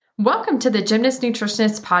Welcome to the Gymnast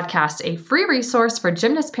Nutritionist Podcast, a free resource for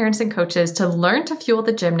gymnast parents and coaches to learn to fuel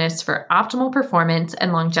the gymnast for optimal performance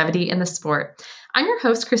and longevity in the sport. I'm your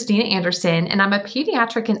host, Christina Anderson, and I'm a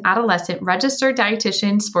pediatric and adolescent registered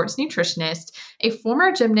dietitian sports nutritionist, a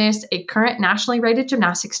former gymnast, a current nationally rated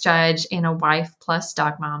gymnastics judge, and a wife plus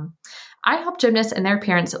dog mom. I help gymnasts and their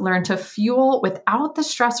parents learn to fuel without the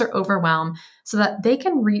stress or overwhelm so that they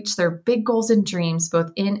can reach their big goals and dreams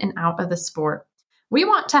both in and out of the sport. We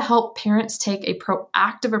want to help parents take a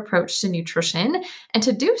proactive approach to nutrition. And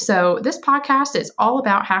to do so, this podcast is all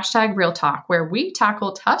about #Real Talk, where we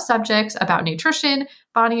tackle tough subjects about nutrition,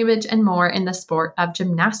 body image, and more in the sport of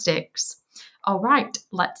gymnastics. All right,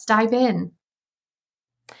 let's dive in.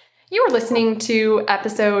 You are listening to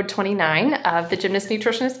episode 29 of the Gymnast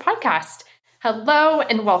Nutritionist Podcast. Hello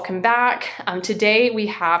and welcome back. Today we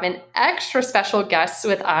have an extra special guest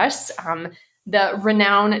with us. The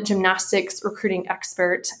renowned gymnastics recruiting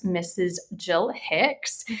expert, Mrs. Jill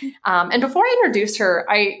Hicks. And before I introduce her,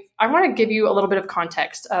 I want to give you a little bit of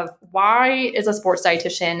context of why is a sports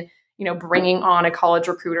dietitian, bringing on a college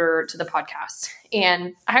recruiter to the podcast.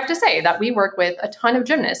 And I have to say that we work with a ton of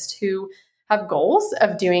gymnasts who have goals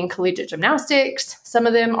of doing collegiate gymnastics. Some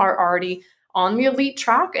of them are already on the elite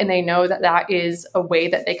track, and they know that that is a way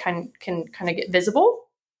that they can kind of get visible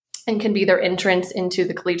and can be their entrance into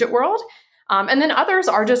the collegiate world. And then others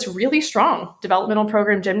are just really strong developmental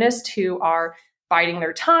program gymnasts who are biding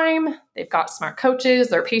their time. They've got smart coaches.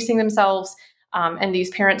 They're pacing themselves. And these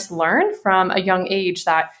parents learn from a young age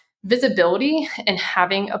that visibility and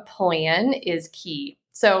having a plan is key.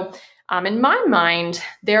 So in my mind,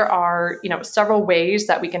 there are several ways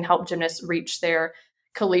that we can help gymnasts reach their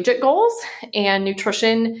collegiate goals. And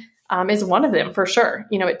nutrition is one of them for sure.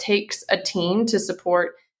 It takes a team to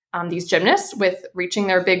support these gymnasts with reaching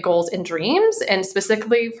their big goals and dreams. And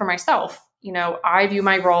specifically for myself, I view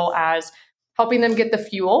my role as helping them get the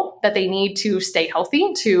fuel that they need to stay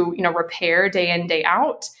healthy, to, repair day in, day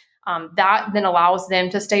out. That then allows them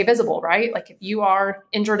to stay visible, right? Like if you are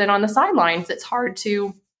injured and on the sidelines, it's hard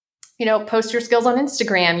to, post your skills on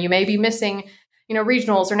Instagram. You may be missing,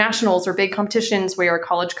 regionals or nationals or big competitions where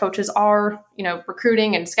college coaches are,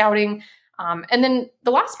 recruiting and scouting. And then the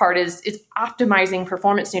last part is optimizing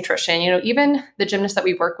performance nutrition. Even the gymnasts that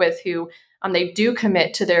we work with who they do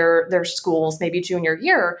commit to their schools, maybe junior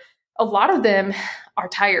year, a lot of them are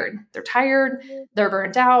tired. They're tired, they're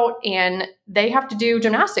burnt out, and they have to do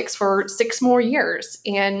gymnastics for 6 more years.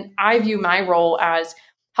 And I view my role as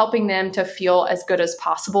helping them to feel as good as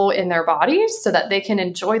possible in their bodies so that they can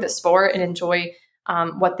enjoy the sport and enjoy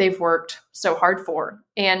what they've worked so hard for.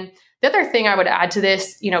 And the other thing I would add to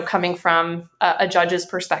this, coming from a judge's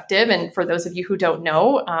perspective, and for those of you who don't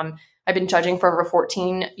know, I've been judging for over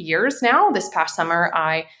 14 years now. This past summer,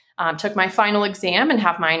 I took my final exam and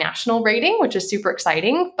have my national rating, which is super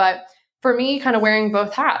exciting. But for me, kind of wearing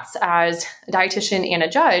both hats as a dietitian and a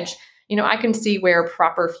judge, I can see where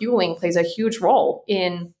proper fueling plays a huge role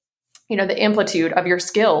in the amplitude of your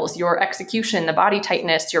skills, your execution, the body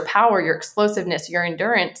tightness, your power, your explosiveness, your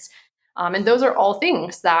endurance. And those are all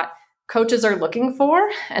things that coaches are looking for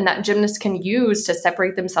and that gymnasts can use to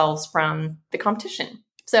separate themselves from the competition.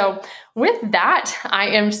 So with that, I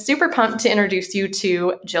am super pumped to introduce you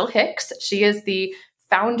to Jill Hicks. She is the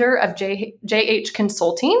founder of JH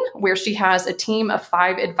Consulting, where she has a team of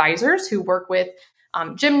 5 advisors who work with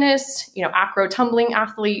gymnasts, acro tumbling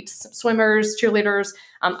athletes, swimmers, cheerleaders,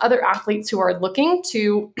 other athletes who are looking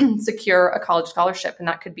to secure a college scholarship. And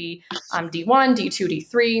that could be D1, D2,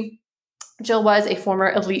 D3. Jill was a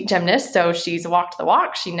former elite gymnast, so she's walked the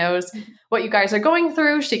walk. She knows what you guys are going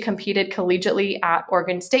through. She competed collegiately at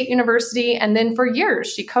Oregon State University, and then for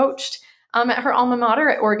years she coached at her alma mater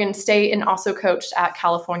at Oregon State and also coached at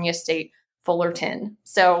California State Fullerton.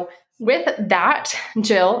 So with that,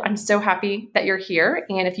 Jill, I'm so happy that you're here.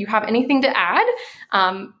 And if you have anything to add,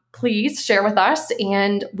 please share with us,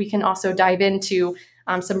 and we can also dive into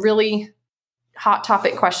some really hot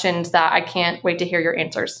topic questions that I can't wait to hear your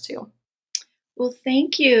answers to. Well,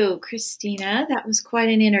 thank you, Christina. That was quite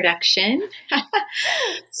an introduction.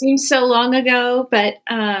 Seems so long ago, but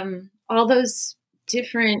all those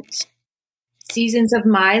different seasons of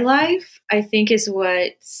my life, I think, is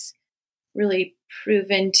what's really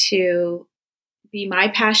proven to be my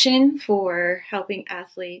passion for helping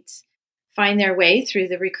athletes find their way through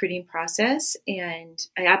the recruiting process. And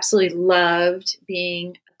I absolutely loved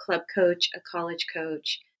being a club coach, a college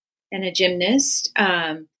coach, and a gymnast.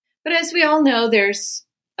 But as we all know, there's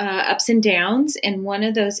ups and downs, and one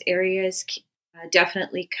of those areas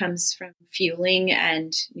definitely comes from fueling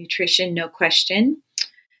and nutrition, no question.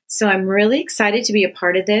 So I'm really excited to be a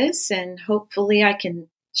part of this, and hopefully I can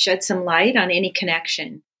shed some light on any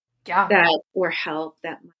connection that or help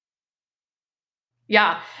that.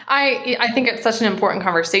 Yeah, I think it's such an important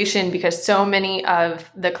conversation because so many of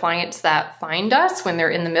the clients that find us when they're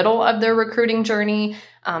in the middle of their recruiting journey,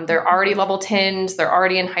 they're already level 10s, they're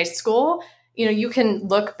already in high school. You can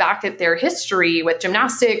look back at their history with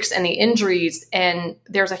gymnastics and the injuries, and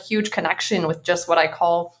there's a huge connection with just what I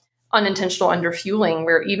call unintentional underfueling,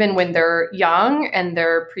 where even when they're young and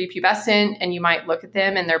they're prepubescent, and you might look at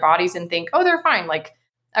them and their bodies and think, oh, they're fine. Like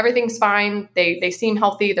everything's fine. They seem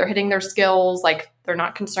healthy. They're hitting their skills. Like they're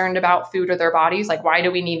not concerned about food or their bodies. Like, why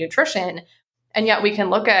do we need nutrition? And yet we can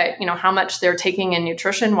look at, how much they're taking in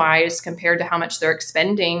nutrition wise compared to how much they're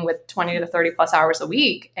expending with 20 to 30 plus hours a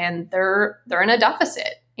week. And they're in a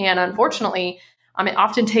deficit. And unfortunately, it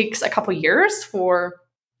often takes a couple years for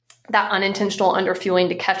that unintentional underfueling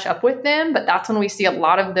to catch up with them. But that's when we see a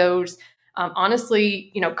lot of those,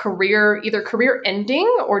 honestly, either career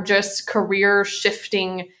ending or just career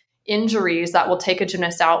shifting injuries that will take a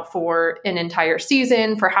gymnast out for an entire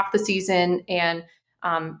season, for half the season. And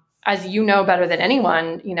as you know better than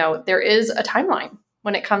anyone, there is a timeline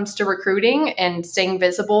when it comes to recruiting and staying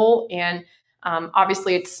visible. And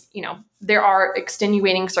obviously it's, there are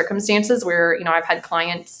extenuating circumstances where, I've had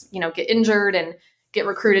clients, get injured and get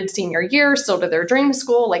recruited senior year, still to their dream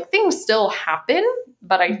school. Like things still happen,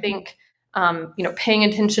 but I think, paying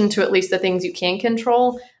attention to at least the things you can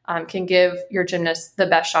control can give your gymnast the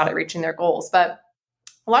best shot at reaching their goals. But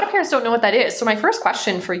a lot of parents don't know what that is. So my first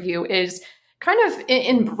question for you is kind of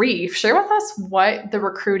in brief, share with us what the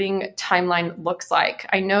recruiting timeline looks like.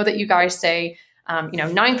 I know that you guys say,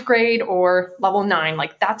 ninth grade or level 9,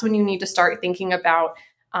 like that's when you need to start thinking about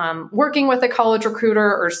working with a college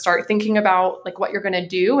recruiter or start thinking about like what you're going to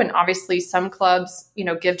do. And obviously some clubs,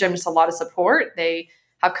 give gymnasts a lot of support. They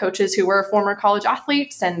have coaches who were former college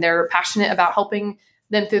athletes and they're passionate about helping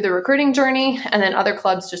them through the recruiting journey. And then other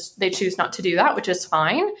clubs they choose not to do that, which is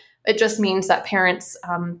fine. It just means that parents,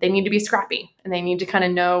 they need to be scrappy and they need to kind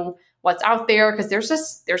of know what's out there because there's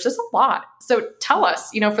just a lot. So tell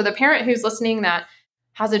us, for the parent who's listening that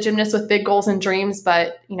has a gymnast with big goals and dreams,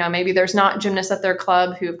 but maybe there's not gymnasts at their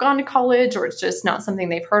club who have gone to college or it's just not something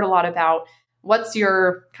they've heard a lot about. What's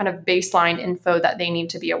your kind of baseline info that they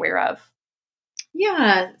need to be aware of?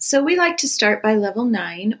 Yeah, so we like to start by level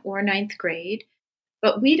 9 or ninth grade,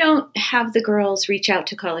 but we don't have the girls reach out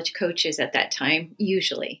to college coaches at that time,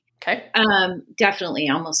 usually. Okay. Definitely,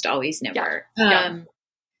 almost always, never. Yeah.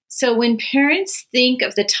 So when parents think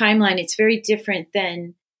of the timeline, it's very different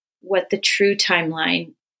than what the true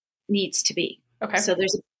timeline needs to be. Okay. So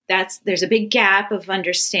there's a big gap of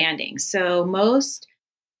understanding. So most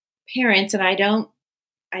parents, and I don't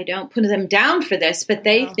put them down for this, but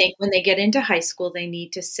they think when they get into high school, they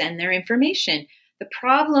need to send their information. The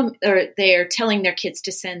problem, or they're telling their kids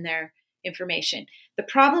to send their information. The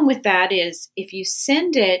problem with that is if you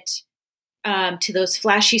send it to those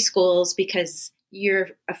flashy schools because you're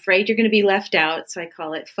afraid you're going to be left out, so I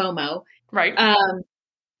call it FOMO, right?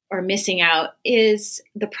 Or missing out, is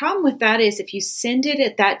the problem with that is if you send it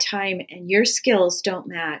at that time and your skills don't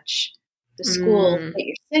match the school that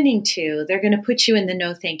you're sending to, they're going to put you in the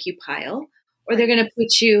no thank you pile, or they're going to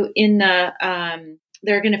put you in the,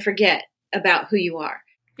 they're going to forget about who you are.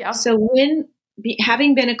 Yeah. So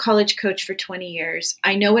having been a college coach for 20 years,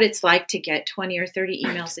 I know what it's like to get 20 or 30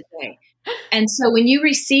 emails a day. And so when you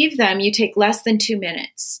receive them, you take less than 2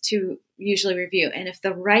 minutes to usually review. And if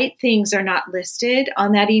the right things are not listed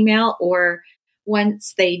on that email, or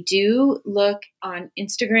once they do look on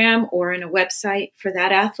Instagram or in a website for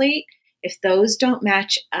that athlete, if those don't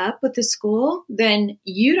match up with the school, then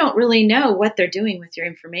you don't really know what they're doing with your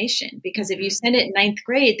information. Because if you send it in ninth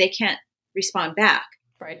grade, they can't respond back.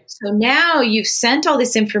 Right. So now you've sent all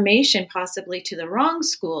this information possibly to the wrong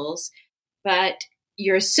schools, but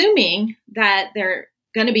you're assuming that they're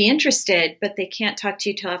going to be interested, but they can't talk to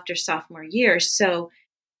you till after sophomore year. So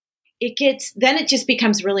it just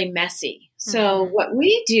becomes really messy. So what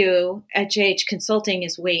we do at JH Consulting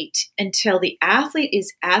is wait until the athlete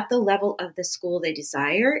is at the level of the school they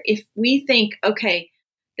desire. If we think, okay,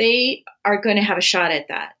 they are going to have a shot at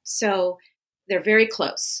that. So they're very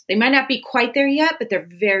close. They might not be quite there yet, but they're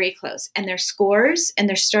very close. And their scores and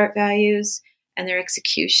their start values and their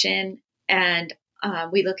execution, and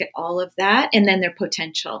we look at all of that, and then their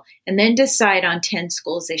potential, and then decide on 10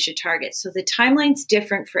 schools they should target. So the timeline's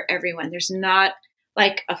different for everyone. There's not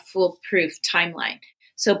like a foolproof timeline.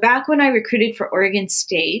 So back when I recruited for Oregon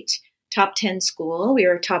State, top 10 school, we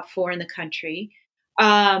were top 4 in the country.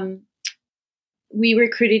 We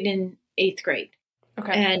recruited in 8th grade.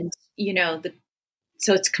 Okay. And,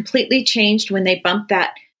 so it's completely changed when they bumped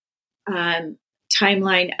that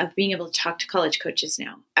timeline of being able to talk to college coaches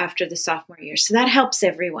now after the sophomore year. So that helps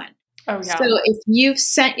everyone. Oh, yeah. So if you've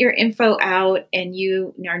sent your info out and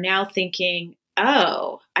you are now thinking,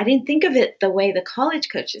 oh, I didn't think of it the way the college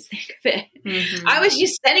coaches think of it. Mm-hmm. I was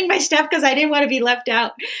just sending my stuff because I didn't want to be left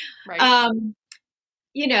out. Right.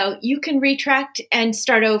 You can retract and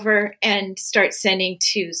start over and start sending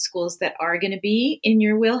to schools that are going to be in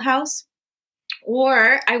your wheelhouse.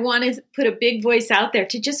 Or I want to put a big voice out there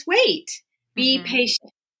to just wait, be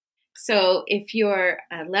patient. So if you're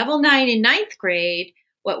a level 9 in ninth grade,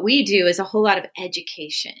 what we do is a whole lot of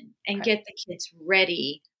education and get the kids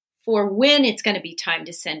ready for when it's going to be time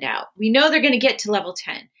to send out. We know they're going to get to level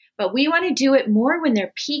 10, but we want to do it more when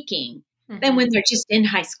they're peaking than when they're just in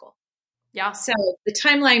high school. Yeah. So the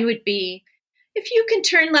timeline would be, if you can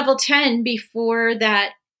turn level 10 before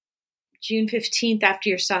that June 15th after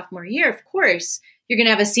your sophomore year, of course, you're going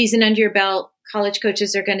to have a season under your belt. College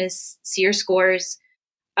coaches are going to see your scores.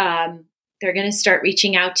 They're going to start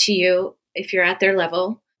reaching out to you if you're at their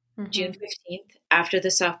level, June 15th after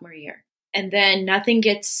the sophomore year. And then nothing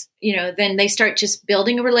gets, then they start just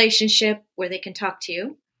building a relationship where they can talk to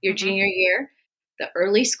you your junior year. The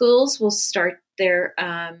early schools will start their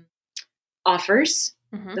offers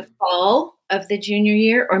the fall of the junior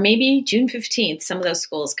year, or maybe June 15th. Some of those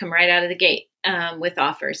schools come right out of the gate with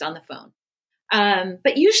offers on the phone.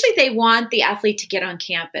 But usually they want the athlete to get on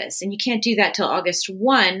campus, and you can't do that till August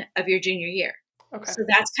 1 of your junior year. Okay. So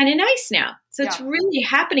that's kind of nice now. So it's really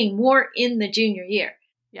happening more in the junior year.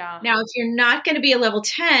 Yeah. Now, if you're not going to be a level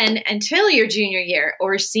 10 until your junior year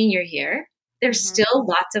or senior year, there's still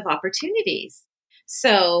lots of opportunities.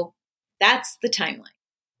 So that's the timeline.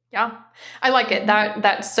 Yeah, I like it.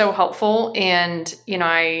 That's so helpful. And,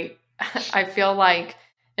 I feel like,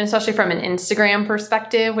 and especially from an Instagram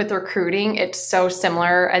perspective with recruiting, it's so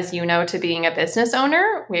similar, as to being a business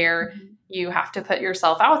owner, where you have to put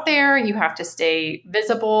yourself out there, you have to stay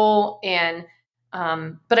visible. And,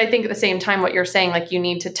 but I think at the same time, what you're saying, like, you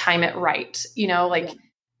need to time it right.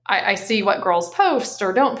 I see what girls post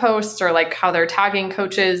or don't post, or like how they're tagging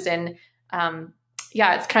coaches, and,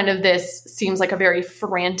 it's kind of seems like a very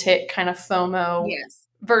frantic kind of FOMO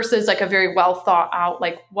versus like a very well thought out,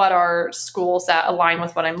 like, what are schools that align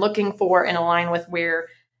with what I'm looking for and align with where,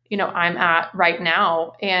 I'm at right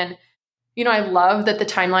now. And, I love that the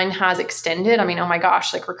timeline has extended. I mean, oh my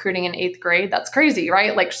gosh, like recruiting in 8th grade, that's crazy,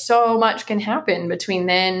 right? Like, so much can happen between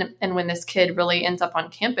then and when this kid really ends up on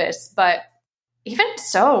campus. But even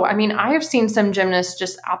so, I mean, I have seen some gymnasts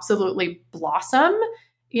just absolutely blossom,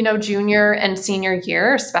 junior and senior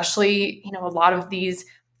year, especially, a lot of these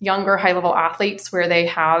younger high-level athletes where they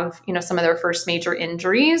have, some of their first major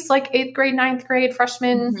injuries, like 8th grade, 9th grade,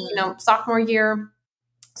 freshman, sophomore year.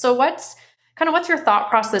 So what's your thought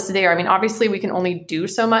process there? I mean, obviously we can only do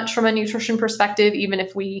so much from a nutrition perspective, even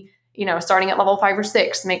if we, starting at level 5 or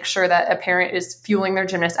 6, make sure that a parent is fueling their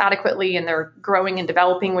gymnast adequately and they're growing and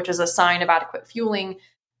developing, which is a sign of adequate fueling.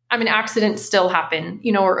 I mean, accidents still happen,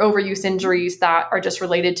 or overuse injuries that are just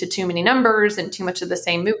related to too many numbers and too much of the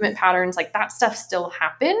same movement patterns. Like, that stuff still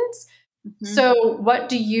happens. So what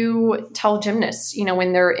do you tell gymnasts,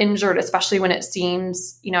 when they're injured, especially when it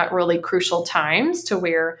seems, at really crucial times to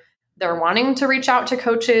where they're wanting to reach out to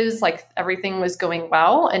coaches, like everything was going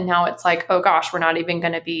well, and now it's like, oh gosh, we're not even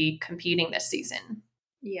going to be competing this season.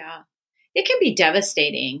 Yeah, it can be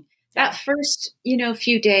devastating. That first,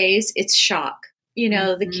 few days, it's shock.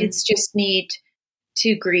 The kids just need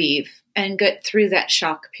to grieve and get through that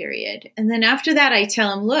shock period. And then after that, I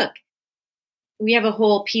tell them, look, we have a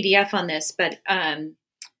whole PDF on this, but,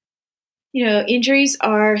 injuries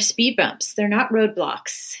are speed bumps. They're not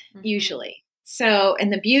roadblocks usually. So,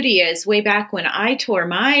 and the beauty is, way back when I tore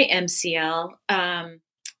my MCL,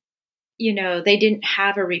 they didn't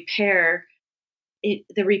have a repair.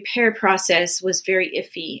 The repair process was very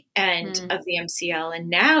iffy of the MCL. And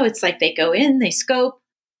now it's like they go in, they scope,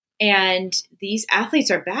 and these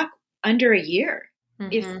athletes are back under a year,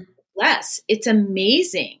 if less. It's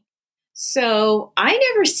amazing. So I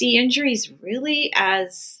never see injuries really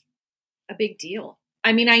as a big deal.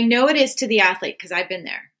 I mean, I know it is to the athlete because I've been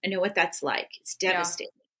there. I know what that's like. It's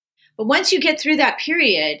devastating. But once you get through that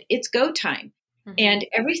period, it's go time. And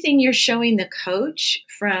everything you're showing the coach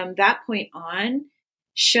from that point on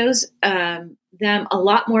shows them a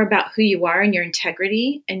lot more about who you are and your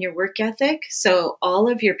integrity and your work ethic. So all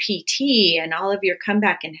of your PT and all of your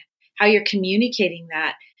comeback and how you're communicating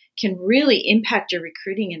that can really impact your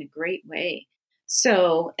recruiting in a great way.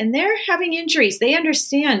 So, and they're having injuries. They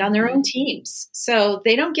understand on their own teams. So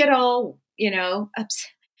they don't get all,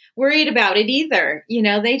 worried about it either.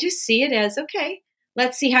 They just see it as, okay,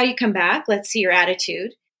 let's see how you come back. Let's see your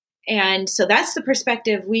attitude. And so that's the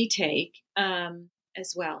perspective we take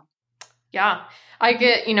as well. Yeah. I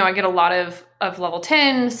get a lot of level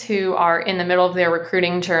 10s who are in the middle of their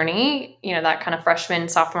recruiting journey, that kind of freshman,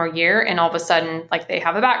 sophomore year. And all of a sudden, like they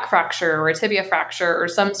have a back fracture or a tibia fracture or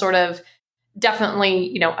some sort of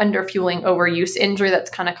definitely, underfueling overuse injury that's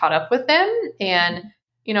kind of caught up with them. And,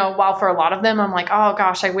 while for a lot of them, I'm like, oh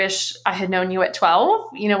gosh, I wish I had known you at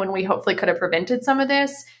 12, when we hopefully could have prevented some of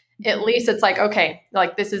this. At least it's like, okay,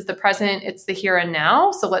 like this is the present, it's the here and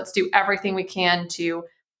now. So let's do everything we can to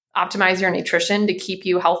optimize your nutrition to keep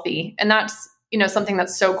you healthy. And that's, something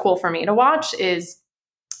that's so cool for me to watch is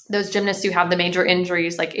those gymnasts who have the major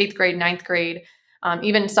injuries like 8th grade, 9th grade,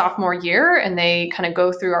 even sophomore year, and they kind of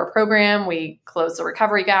go through our program. We close the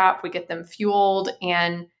recovery gap, we get them fueled,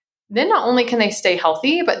 and then not only can they stay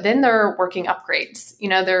healthy, but then they're working upgrades.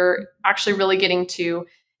 They're actually really getting to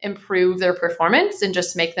improve their performance and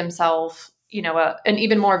just make themselves, an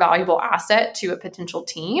even more valuable asset to a potential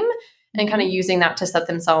team, and kind of using that to set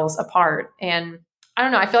themselves apart. And I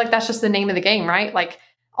don't know, I feel like that's just the name of the game, right? Like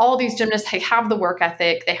all these gymnasts, they have the work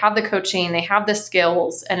ethic, they have the coaching, they have the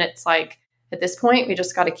skills. And it's like, at this point, we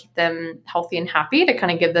just got to keep them healthy and happy to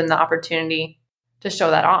kind of give them the opportunity to show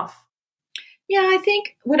that off. Yeah, I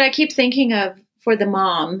think what I keep thinking of for the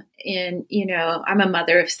mom, and, I'm a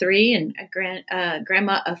mother of 3 and a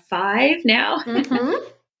grandma of 5 now. Mm-hmm.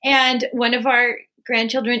 And one of our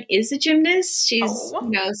grandchildren is a gymnast. She's,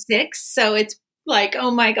 6. So it's like, oh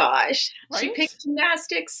my gosh, right? She picked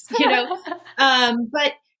gymnastics,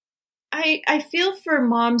 but I feel for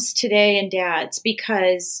moms today and dads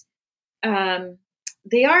because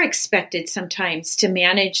they are expected sometimes to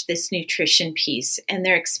manage this nutrition piece, and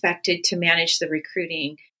they're expected to manage the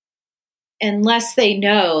recruiting unless they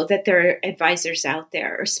know that there are advisors out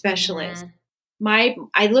there or specialists. Mm-hmm.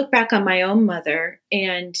 I look back on my own mother,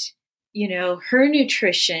 and her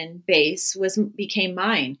nutrition base became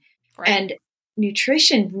mine. Right. And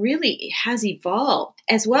nutrition really has evolved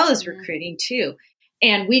as well as recruiting too.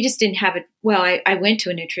 And we just didn't have it. Well, I went to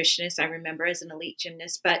a nutritionist, I remember, as an elite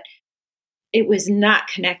gymnast, but it was not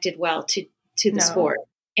connected well to the sport.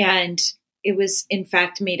 And it was, in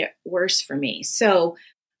fact, made it worse for me. So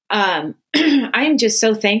I'm just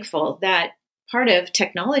so thankful that part of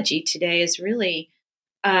technology today is really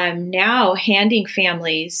now handing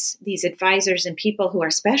families these advisors and people who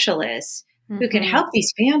are specialists who can help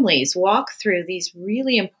these families walk through these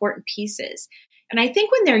really important pieces. And I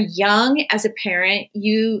think when they're young as a parent,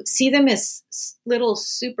 you see them as little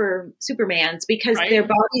supermans because their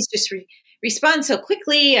bodies just respond so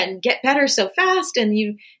quickly and get better so fast, and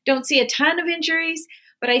you don't see a ton of injuries.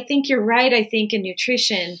 But I think you're right. I think in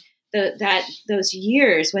nutrition, that those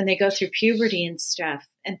years when they go through puberty and stuff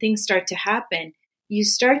and things start to happen, you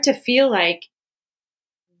start to feel like,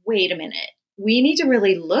 wait a minute, we need to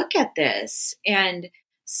really look at this and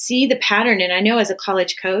see the pattern. And I know as a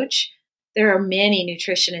college coach, there are many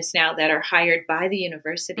nutritionists now that are hired by the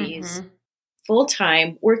universities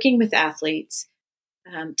full-time, working with athletes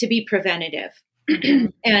to be preventative.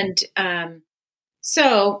 And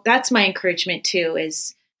so that's my encouragement too,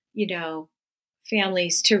 is,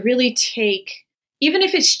 families to really take, even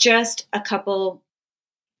if it's just a couple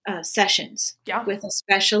sessions with a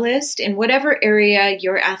specialist in whatever area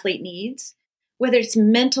your athlete needs, whether it's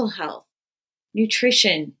mental health,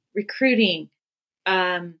 nutrition, recruiting,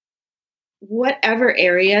 whatever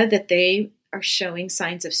area that they are showing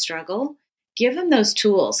signs of struggle, give them those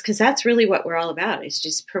tools, because that's really what we're all about, is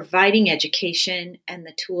just providing education and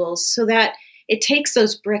the tools so that it takes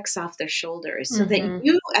those bricks off their shoulders, so that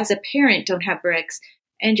you as a parent don't have bricks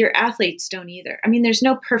and your athletes don't either. I mean, there's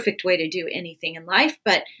no perfect way to do anything in life,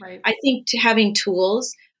 but I think having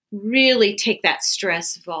tools really take that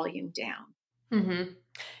stress volume down. Mm-hmm.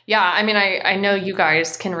 Yeah. I mean, I know you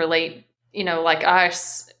guys can relate, like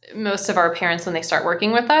us, most of our parents, when they start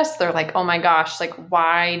working with us, they're like, oh my gosh, like,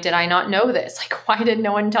 why did I not know this? Like, why did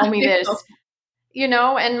no one tell me this?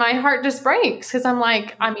 And my heart just breaks, because I'm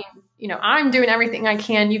like, I mean, I'm doing everything I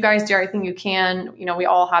can. You guys do everything you can. We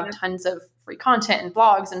all have tons of free content and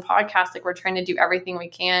blogs and podcasts. Like, we're trying to do everything we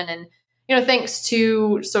can. And, thanks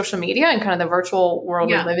to social media and kind of the virtual world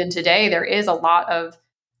we live in today, there is a lot of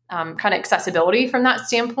kind of accessibility from that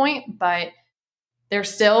standpoint, but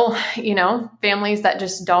there's still, families that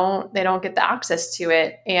just don't get the access to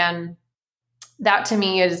it. And that to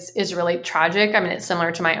me is really tragic. I mean, it's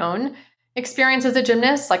similar to my own experience as a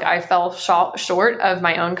gymnast. Like, I fell short of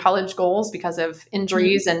my own college goals because of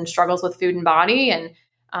injuries and struggles with food and body. And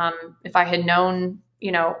if I had known,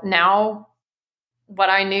 now what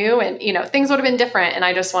I knew, and, things would have been different. And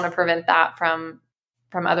I just want to prevent that from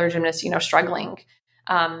other gymnasts, struggling.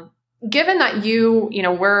 given that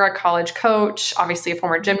were a college coach, obviously a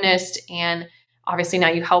former gymnast, and obviously now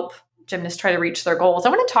you help gymnasts try to reach their goals, I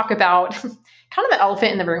want to talk about kind of the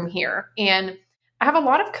elephant in the room here. And I have a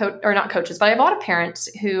lot of not coaches, but I have a lot of parents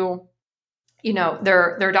who,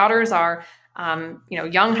 their daughters are,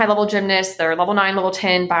 young high level gymnasts. They're level 9, level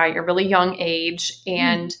 10 by a really young age.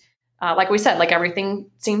 And like we said, like everything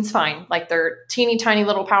seems fine. Like they're teeny tiny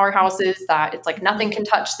little powerhouses that it's like nothing can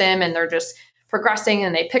touch them, and they're just progressing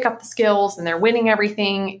and they pick up the skills and they're winning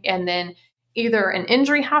everything. And then either an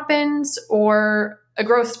injury happens or a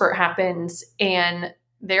growth spurt happens and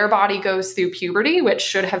their body goes through puberty, which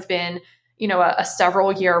should have been, a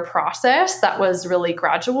several year process that was really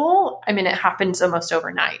gradual. I mean, it happens almost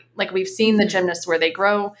overnight. Like we've seen the gymnasts where they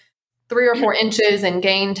grow 3 or 4 inches and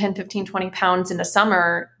gain 10, 15, 20 pounds in the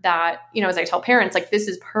summer that, as I tell parents, like this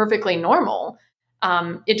is perfectly normal.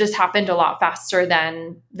 It just happened a lot faster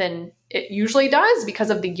than it usually does because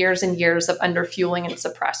of the years and years of underfueling and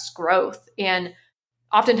suppressed growth. And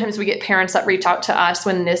oftentimes we get parents that reach out to us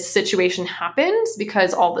when this situation happens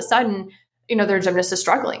because all of a sudden, their gymnast is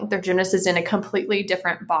struggling. Their gymnast is in a completely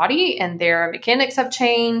different body and their mechanics have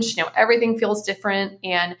changed. Everything feels different.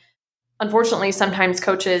 And unfortunately, sometimes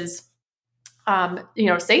coaches,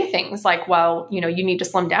 say things like, well, you need to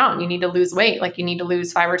slim down. You need to lose weight. Like you need to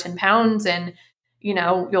lose 5 or 10 pounds and,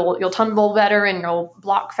 you'll tumble better and you'll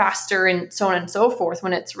block faster and so on and so forth.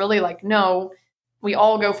 When it's really like, no, we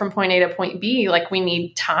all go from point A to point B. Like we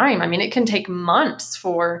need time. I mean, it can take months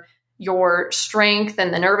for your strength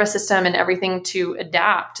and the nervous system and everything to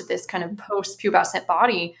adapt to this kind of post-pubescent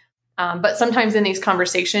body. But sometimes in these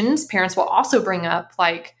conversations, parents will also bring up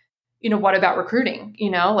like, what about recruiting?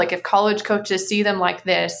 Like if college coaches see them like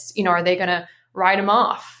this, are they going to write them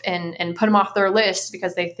off and put them off their list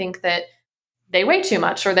because they think that they weigh too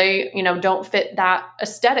much or they, don't fit that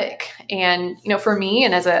aesthetic? And, for me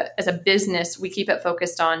and as a business, we keep it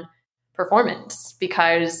focused on performance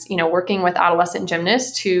because, working with adolescent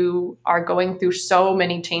gymnasts who are going through so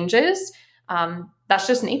many changes, that's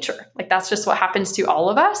just nature. Like that's just what happens to all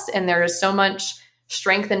of us. And there is so much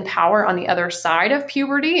strength and power on the other side of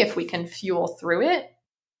puberty if we can fuel through it.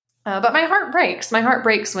 But my heart breaks. My heart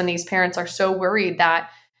breaks when these parents are so worried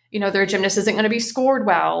that, their gymnast isn't going to be scored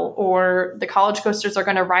well, or the college coasters are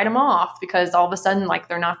going to write them off because all of a sudden, like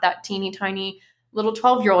they're not that teeny tiny little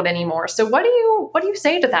 12-year-old anymore. So what do you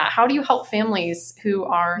say to that? How do you help families who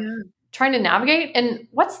are trying to navigate? And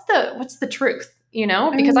what's the truth?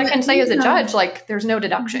 Because I can say as a judge, like there's no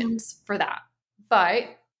deductions for that. But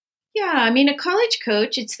yeah, I mean, a college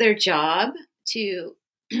coach, it's their job to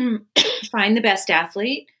find the best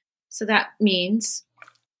athlete. So that means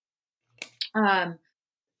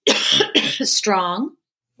strong.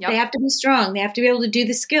 Yep. They have to be strong. They have to be able to do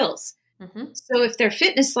the skills. Mm-hmm. So if their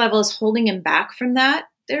fitness level is holding them back from that,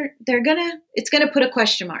 it's gonna put a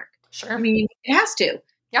question mark. Sure. I mean, it has to.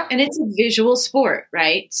 Yeah. And it's a visual sport,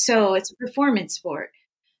 right? So it's a performance sport.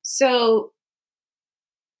 So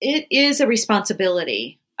it is a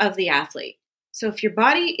responsibility of the athlete. So if your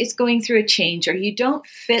body is going through a change or you don't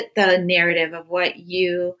fit the narrative of what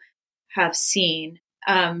you have seen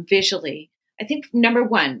visually, I think number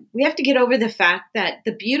one, we have to get over the fact that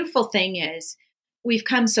the beautiful thing is we've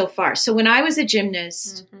come so far. So when I was a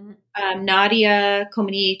gymnast, Nadia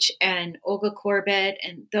Comaneci and Olga Corbett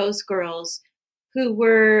and those girls who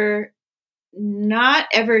were not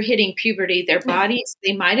ever hitting puberty, their bodies,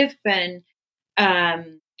 they might have been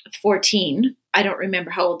 14. I don't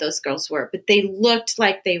remember how old those girls were, but they looked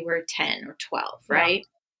like they were 10 or 12, right?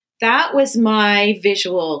 That was my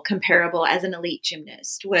visual comparable as an elite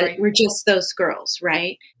gymnast. Were just those girls,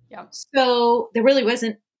 right? Yeah. So there really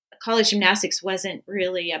wasn't, college gymnastics wasn't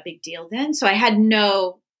really a big deal then. So I had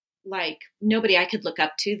nobody I could look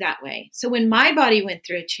up to that way. So when my body went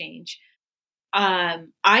through a change,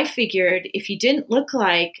 I figured if you didn't look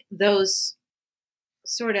like those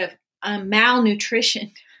sort of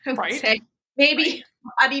malnutrition, I would say, maybe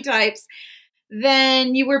body types,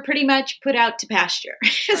 then you were pretty much put out to pasture.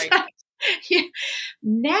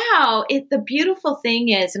 Now, the beautiful thing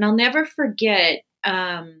is, and I'll never forget,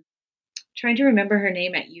 trying to remember her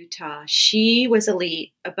name at Utah. She was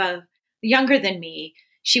elite, younger than me.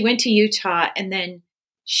 She went to Utah and then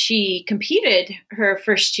she competed her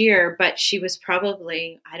first year, but she was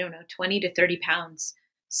probably, 20 to 30 pounds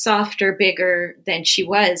softer, bigger than she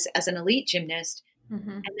was as an elite gymnast. Mm-hmm.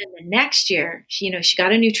 And then the next year, she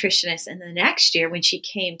got a nutritionist. And the next year when she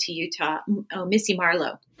came to Utah, Missy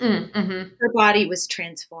Marlowe, her body was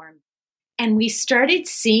transformed. And we started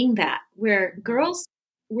seeing that where girls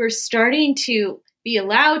were starting to be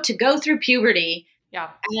allowed to go through puberty Yeah.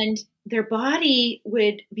 And their body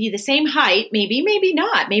would be the same height, maybe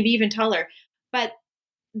not, maybe even taller, but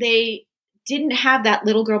they didn't have that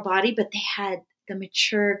little girl body, but they had the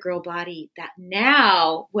mature girl body that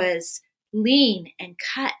now was lean and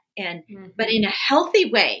cut but in a healthy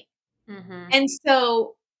way. And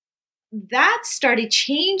so that started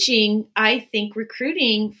changing, I think,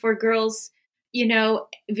 recruiting for girls,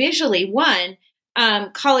 visually. One,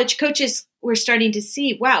 college coaches were starting to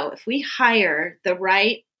see, wow, if we hire the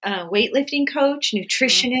right weightlifting coach,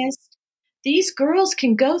 nutritionist, these girls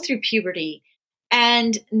can go through puberty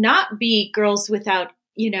and not be girls without,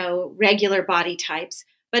 regular body types,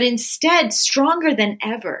 but instead stronger than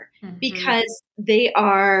ever because they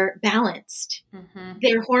are balanced.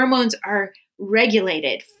 Their hormones are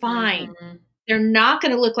regulated, fine. They're not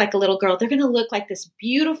going to look like a little girl. They're going to look like this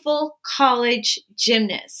beautiful college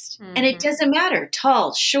gymnast. And it doesn't matter,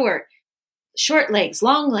 tall, short legs,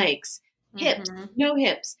 long legs, hips, no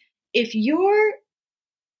hips. If you're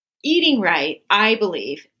eating right, I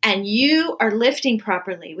believe, and you are lifting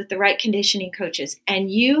properly with the right conditioning coaches,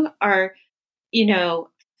 and you are,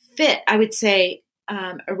 fit, I would say,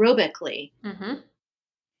 aerobically,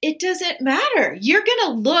 it doesn't matter. You're going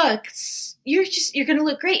to look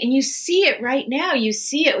great. And you see it right now. You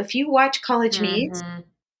see it. If you watch college meets,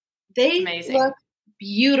 they look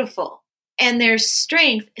beautiful, and their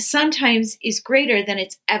strength sometimes is greater than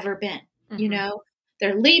it's ever been.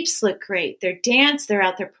 Their leaps look great. Their dance, they're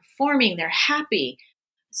out there performing. They're happy.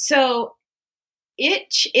 So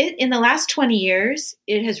it in the last 20 years,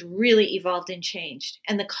 it has really evolved and changed.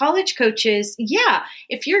 And the college coaches,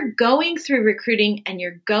 if you're going through recruiting and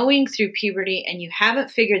you're going through puberty and you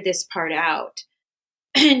haven't figured this part out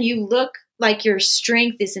and you look like your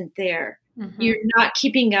strength isn't there, you're not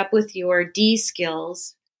keeping up with your D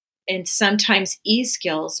skills and sometimes E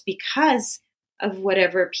skills because of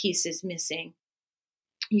whatever piece is missing,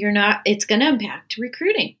 it's going to impact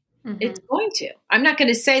recruiting. It's going to. I'm not going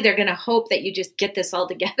to say they're going to hope that you just get this all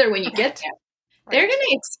together when you get there. They're going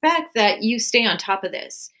to expect that you stay on top of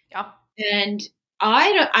this. Yeah. And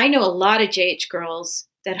I know a lot of JH girls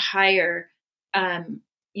that hire,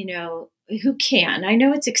 who can. I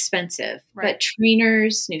know it's expensive, but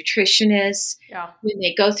trainers, nutritionists, when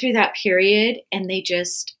they go through that period and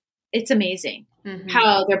it's amazing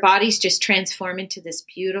how their bodies just transform into this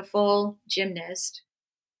beautiful gymnast.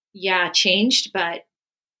 Yeah, changed, but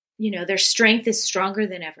their strength is stronger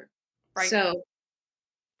than ever. Right. So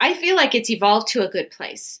I feel like it's evolved to a good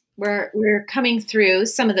place where we're coming through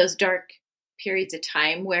some of those dark periods of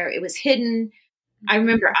time where it was hidden. I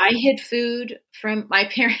remember I hid food from my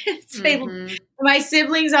parents. My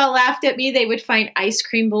siblings all laughed at me. They would find ice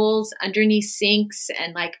cream bowls underneath sinks.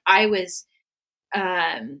 And I was,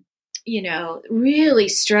 really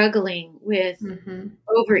struggling with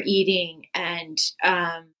overeating and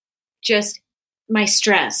just my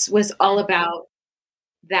stress was all about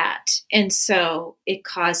that. And so it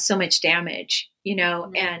caused so much damage,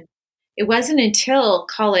 and it wasn't until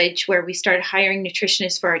college where we started hiring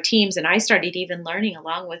nutritionists for our teams. And I started even learning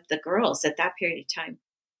along with the girls at that period of time.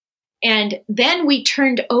 And then we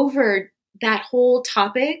turned over that whole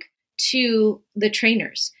topic to the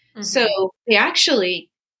trainers. So they actually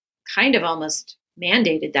kind of almost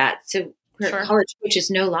mandated that. So college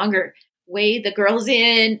coaches no longer weigh the girls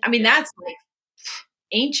in. I mean, that's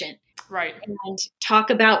ancient. Right. And talk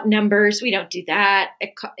about numbers. We don't do that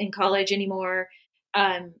in college anymore.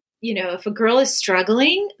 If a girl is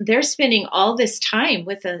struggling, they're spending all this time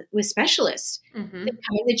with specialists. They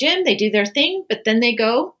come in the gym, they do their thing, but then they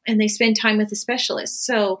go and they spend time with a specialist.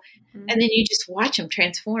 So, and then you just watch them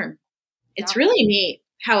transform. It's really neat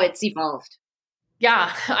how it's evolved.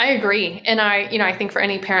 Yeah, I agree. And I think for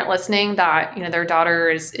any parent listening that, their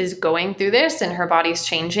daughter is going through this and her body's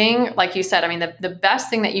changing, like you said, I mean, the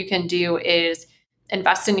best thing that you can do is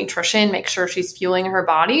invest in nutrition, make sure she's fueling her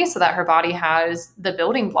body so that her body has the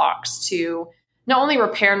building blocks to not only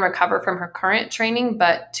repair and recover from her current training,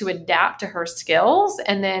 but to adapt to her skills.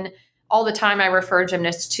 And then all the time I refer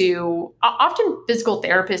gymnasts to often physical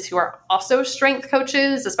therapists who are also strength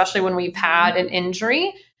coaches, especially when we've had an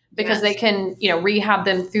injury, because they can, rehab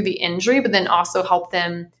them through the injury, but then also help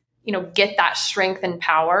them, get that strength and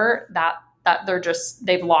power that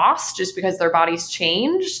they've lost just because their body's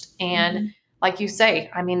changed. And like you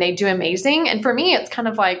say, I mean, they do amazing. And for me, it's kind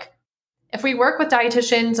of like, if we work with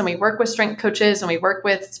dietitians and we work with strength coaches and we work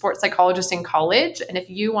with sports psychologists in college, and if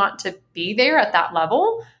you want to be there at that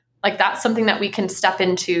level, that's something that we can step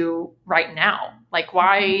into right now.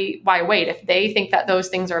 Why wait? If they think that those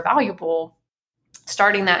things are valuable,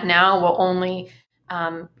 starting that now will only,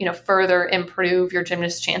 further improve your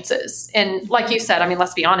gymnast chances. And like you said, I mean,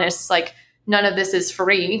 let's be honest, none of this is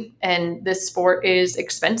free and this sport is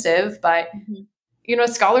expensive, but Mhm.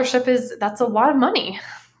 scholarship that's a lot of money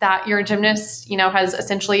that your gymnast, has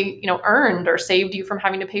essentially, earned or saved you from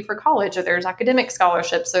having to pay for college, or there's academic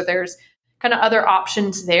scholarships, or there's kind of other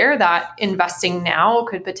options there that investing now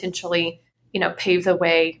could potentially, pave the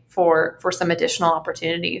way for some additional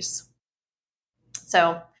opportunities.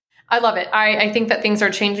 So I love it. I think that things are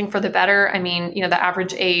changing for the better. I mean, the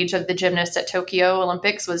average age of the gymnast at Tokyo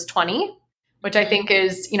Olympics was 20, which I think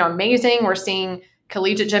is, amazing. We're seeing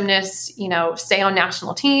collegiate gymnasts, stay on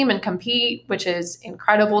national team and compete, which is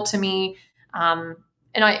incredible to me. And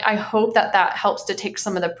I hope that helps to take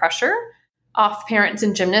some of the pressure off parents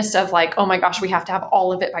and gymnasts of like, oh my gosh, we have to have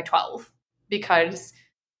all of it by 12. Because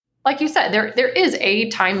like you said, there is a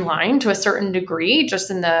timeline to a certain degree, just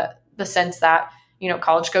in the sense that,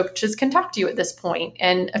 college coaches can talk to you at this point,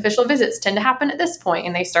 and official visits tend to happen at this point,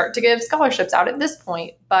 and they start to give scholarships out at this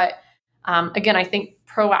point. But again, I think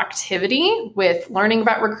proactivity with learning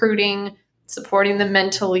about recruiting, supporting them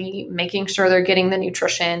mentally, making sure they're getting the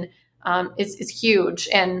nutrition is huge.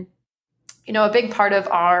 And, a big part of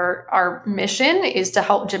our mission is to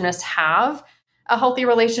help gymnasts have a healthy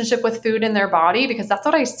relationship with food in their body, because that's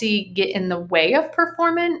what I see get in the way of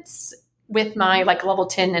performance with my like level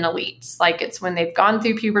 10 and elites. Like it's when they've gone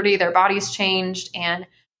through puberty, their body's changed, and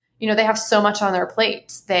they have so much on their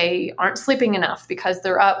plates. They aren't sleeping enough because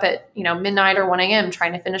they're up at midnight or 1 a.m.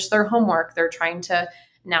 trying to finish their homework. They're trying to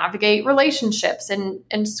navigate relationships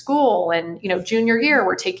and school, and junior year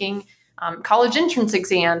we're taking college entrance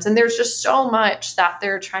exams, and there's just so much that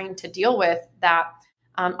they're trying to deal with that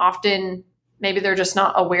often maybe they're just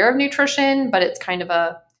not aware of nutrition, but it's kind of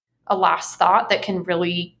a last thought that can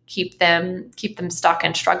really keep them stuck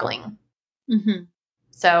and struggling. Mm-hmm.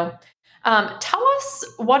 So tell us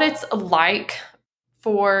what it's like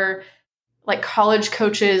for like college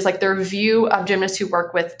coaches, like their view of gymnasts who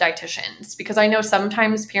work with dietitians, because I know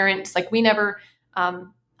sometimes parents, like we never,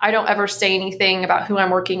 I don't ever say anything about who I'm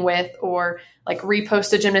working with or like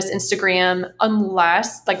repost a gymnast Instagram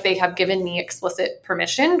unless like they have given me explicit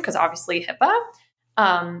permission, because obviously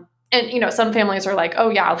HIPAA. And, some families are like, oh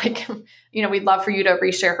yeah, like, we'd love for you to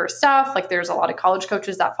reshare her stuff. Like there's a lot of college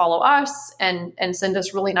coaches that follow us and send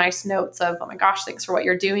us really nice notes of, oh my gosh, thanks for what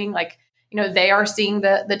you're doing. Like, they are seeing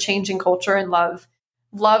the changing culture and love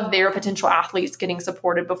their potential athletes getting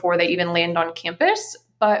supported before they even land on campus.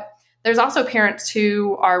 But there's also parents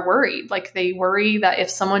who are worried. Like they worry that if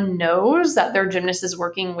someone knows that their gymnast is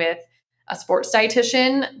working with a sports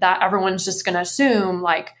dietitian, that everyone's just going to assume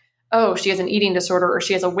like, oh, she has an eating disorder or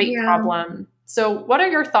she has a weight problem. So what are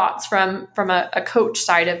your thoughts from a coach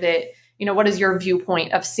side of it? What is your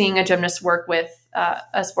viewpoint of seeing a gymnast work with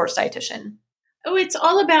a sports dietitian? Oh, it's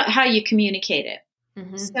all about how you communicate it.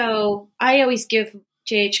 Mm-hmm. So I always give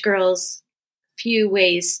JH girls a few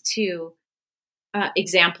ways to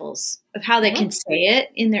examples of how they can say it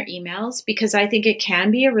in their emails, because I think it can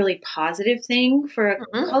be a really positive thing for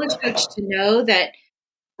a college coach to know that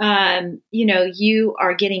you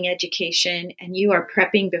are getting education and you are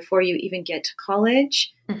prepping before you even get to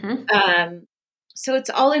college. So it's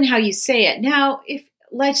all in how you say it. Now,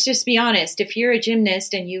 let's just be honest, if you're a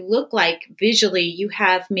gymnast and you look like visually you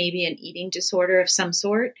have maybe an eating disorder of some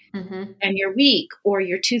sort, and you're weak or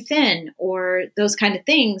you're too thin or those kind of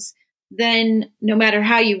things, then no matter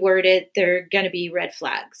how you word it, they're going to be red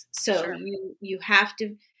flags. So you have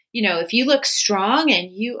to, if you look strong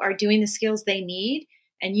and you are doing the skills they need,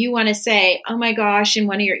 and you want to say, oh my gosh, in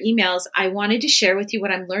one of your emails, I wanted to share with you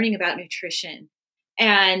what I'm learning about nutrition.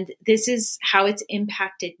 And this is how it's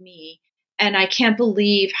impacted me. And I can't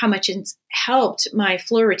believe how much it's helped my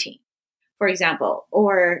floor routine, for example.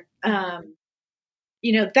 Or,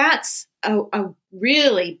 that's a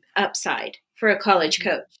really upside for a college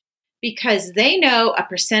coach, because they know a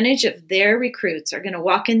percentage of their recruits are going to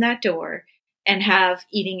walk in that door and have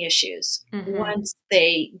eating issues once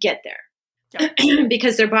they get there.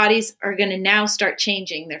 Because their bodies are going to now start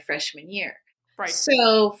changing their freshman year. Right.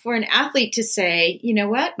 So for an athlete to say, you know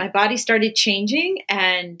what, my body started changing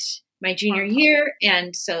and my junior year,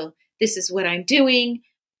 and so this is what I'm doing.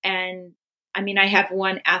 And I mean, I have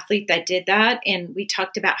one athlete that did that, and we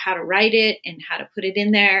talked about how to write it and how to put it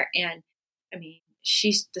in there. And I mean,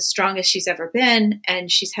 she's the strongest she's ever been,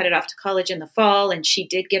 and she's headed off to college in the fall, and she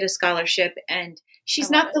did get a scholarship, and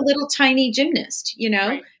she's not the little tiny gymnast,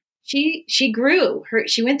 Right. She grew.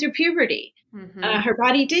 She went through puberty. Her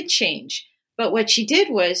body did change. But what she did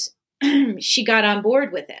was she got on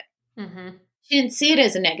board with it. She didn't see it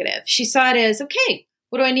as a negative. She saw it as, okay,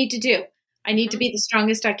 what do I need to do? I need to be the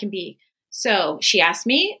strongest I can be. So she asked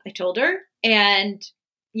me, I told her, and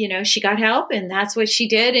she got help, and that's what she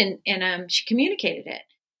did. And she communicated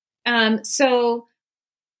it. So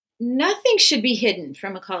nothing should be hidden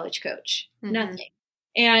from a college coach, nothing.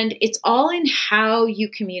 And it's all in how you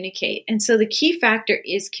communicate. And so the key factor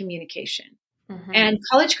is communication. And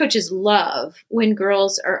college coaches love when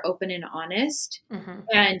girls are open and honest,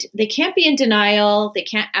 and they can't be in denial. They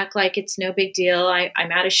can't act like it's no big deal.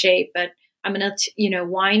 I'm out of shape, but I'm going to,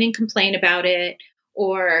 whine and complain about it.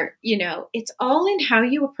 Or, it's all in how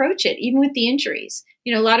you approach it, even with the injuries.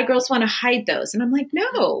 A lot of girls want to hide those. And I'm like,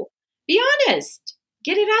 no, be honest.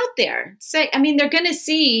 Get it out there. They're going to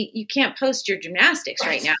see you can't post your gymnastics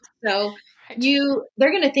right now. So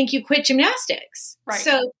they're going to think you quit gymnastics. Right.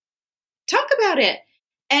 So talk about it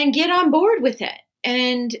and get on board with it.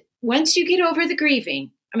 And once you get over the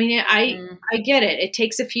grieving, I get it. It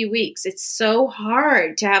takes a few weeks. It's so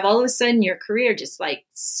hard to have all of a sudden your career just like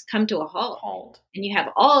come to a halt. And you have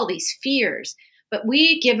all these fears. But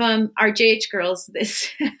we give them, our JH girls, this,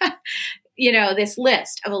 this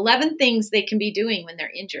list of 11 things they can be doing when they're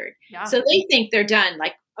injured. Yeah. So they think they're done.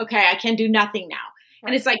 Like, okay, I can do nothing now. Right.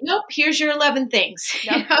 And it's like, nope, here's your 11 things.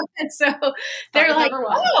 Yep. And so they're like,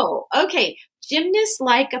 oh, okay. Gymnasts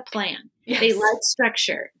like a plan. Yes. They like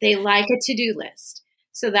structure. They like a to-do list.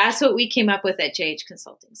 So that's what we came up with at JH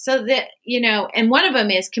Consulting. So that, and one of them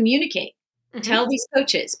is communicate. Tell these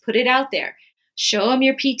coaches, put it out there. Show them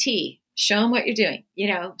your PT. Show them what you're doing.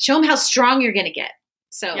 Show them how strong you're going to get.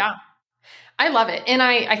 So yeah. I love it. And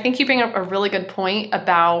I think you bring up a really good point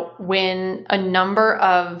about when a number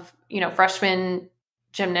of, freshman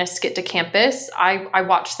gymnasts get to campus, I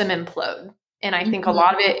watch them implode. And I think a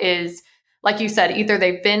lot of it is, like you said, either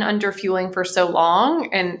they've been under fueling for so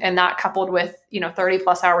long and that coupled with, 30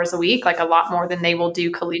 plus hours a week, like a lot more than they will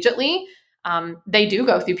do collegiately. They do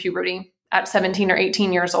go through puberty at 17 or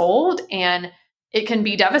 18 years old. And it can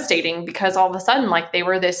be devastating because all of a sudden, like they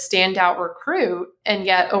were this standout recruit. And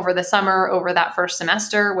yet over the summer, over that first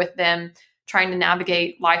semester with them trying to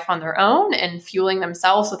navigate life on their own and fueling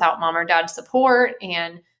themselves without mom or dad's support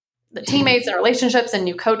and the teammates and relationships and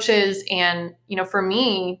new coaches. And, for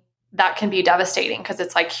me, that can be devastating because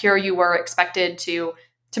it's like, here you were expected to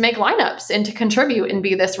make lineups and to contribute and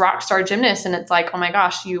be this rock star gymnast. And it's like, oh my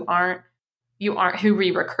gosh, you aren't who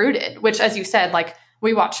we recruited, which, as you said, like,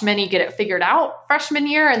 we watch many get it figured out freshman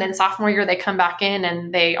year, and then sophomore year, they come back in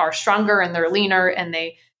and they are stronger and they're leaner and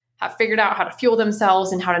they have figured out how to fuel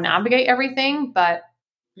themselves and how to navigate everything. But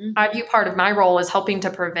I view part of my role as helping to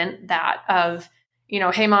prevent that of,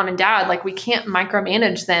 hey, mom and dad, like we can't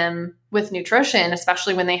micromanage them with nutrition,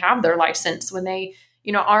 especially when they have their license, when they,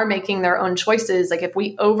 are making their own choices. Like if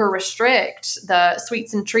we over restrict the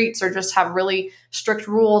sweets and treats or just have really strict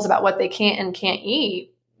rules about what they can't and can't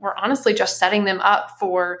eat, we're honestly just setting them up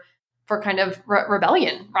for kind of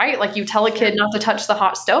rebellion, right? Like you tell a kid not to touch the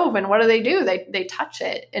hot stove and what do? They touch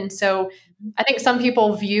it. And so I think some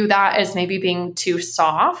people view that as maybe being too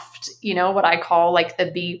soft, what I call like the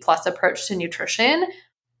B+ approach to nutrition.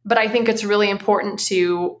 But I think it's really important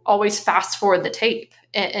to always fast forward the tape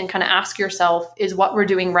and kind of ask yourself, is what we're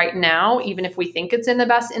doing right now, even if we think it's in the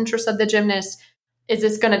best interest of the gymnast, is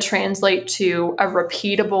this going to translate to a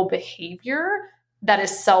repeatable behavior that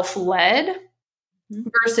is self-led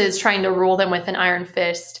versus trying to rule them with an iron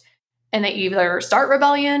fist, and they either start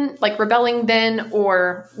rebelling then,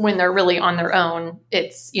 or when they're really on their own,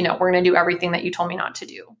 it's, we're going to do everything that you told me not to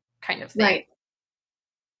do kind of thing. Right.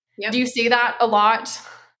 Yep. Do you see that a lot?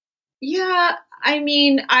 Yeah.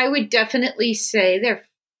 I would definitely say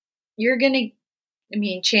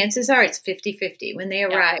chances are it's 50-50 when they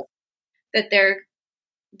arrive, that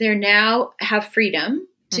they're now have freedom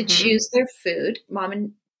to choose their food. Mom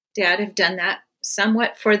and dad have done that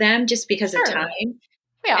somewhat for them just because of time.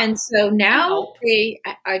 Yeah. And so now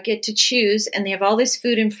I get to choose, and they have all this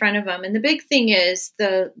food in front of them. And the big thing is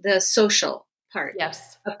the social part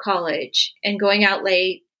of college and going out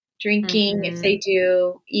late, drinking if they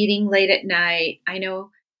do, eating late at night. I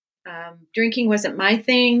know drinking wasn't my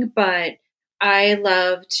thing, but I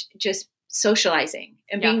loved just socializing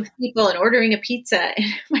and being with people and ordering a pizza. And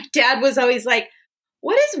my dad was always like,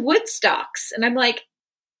 what is Woodstocks? And I'm like,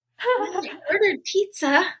 well, I ordered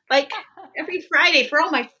pizza like every Friday for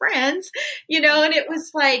all my friends, and it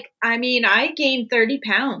was like, I gained 30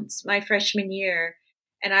 pounds my freshman year.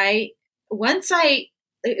 And it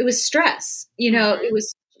was stress,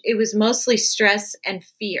 it was mostly stress and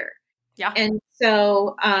fear. Yeah. And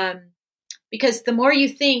so, because the more you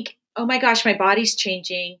think, oh my gosh, my body's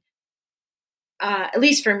changing, at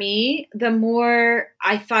least for me, the more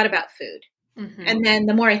I thought about food. And then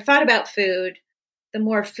the more I thought about food, the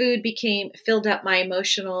more food filled up my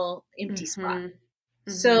emotional empty spot.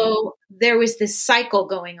 So there was this cycle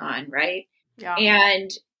going on, right? Yeah.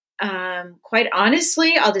 And quite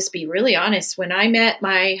honestly, I'll just be really honest. When I met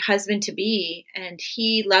my husband to be, and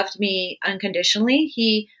he loved me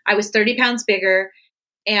unconditionally, I was 30 pounds bigger,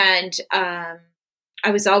 and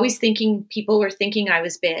I was always thinking people were thinking I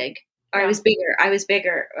was big, or I was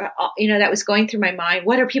bigger. That was going through my mind.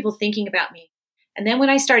 What are people thinking about me? And then when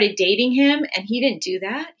I started dating him and he didn't do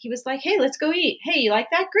that, he was like, hey, let's go eat. Hey, you like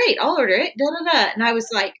that? Great. I'll order it. Da, da, da. And I was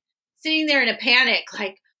like sitting there in a panic,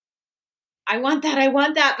 like, I want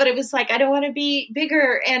that. But it was like, I don't want to be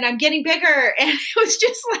bigger, and I'm getting bigger. And it was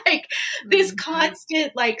just like this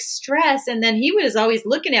constant like stress. And then he was always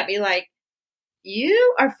looking at me like,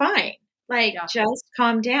 you are fine. Like, just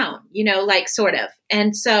calm down, like sort of.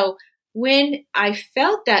 And so when I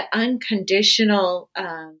felt that unconditional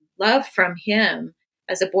love from him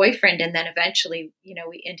as a boyfriend, and then eventually,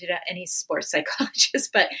 we ended up, and he's a sports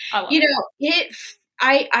psychologist, but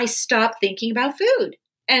I stopped thinking about food,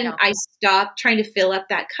 and I stopped trying to fill up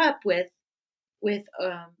that cup with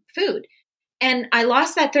food, and I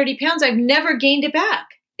lost that 30 pounds. I've never gained it back.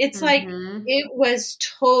 It's like, it was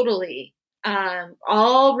totally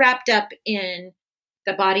all wrapped up in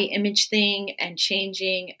the body image thing and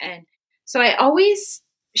changing. And so I always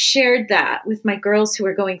shared that with my girls who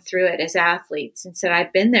are going through it as athletes, and said,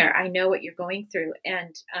 I've been there. I know what you're going through.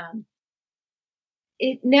 And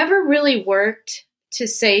it never really worked to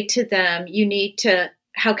say to them,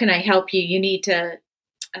 how can I help you? You need to,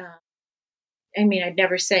 I'd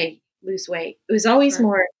never say lose weight. It was always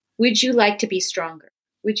more, would you like to be stronger?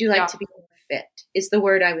 Would you like to be more fit? Is the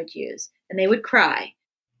word I would use. And they would cry.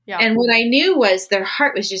 Yeah. And what I knew was their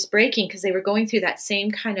heart was just breaking, because they were going through that same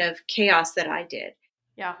kind of chaos that I did.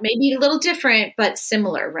 Yeah. Maybe a little different, but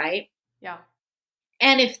similar, right? Yeah.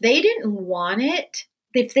 And if they didn't want it,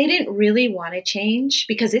 if they didn't really want to change,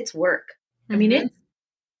 because it's work.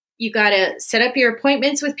 You got to set up your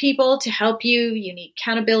appointments with people to help you. You need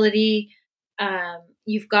accountability.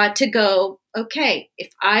 You've got to go, okay,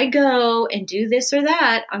 if I go and do this or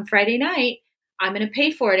that on Friday night, I'm going to pay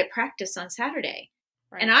for it at practice on Saturday.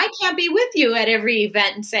 Right. And I can't be with you at every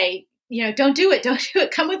event and say, don't do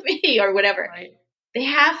it, come with me or whatever. Right. They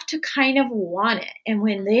have to kind of want it. And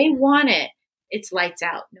when they want it, it's lights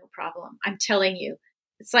out, no problem. I'm telling you,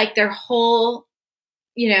 it's like their whole,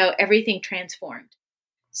 everything transformed.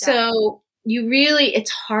 Yeah. So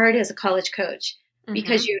it's hard as a college coach,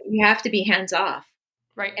 because you have to be hands off.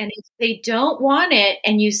 Right. And if they don't want it,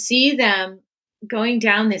 and you see them going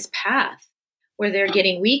down this path where they're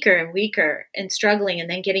getting weaker and weaker and struggling and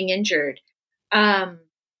then getting injured,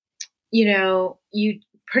 you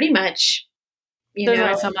pretty much, there's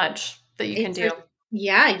only so much that you can do.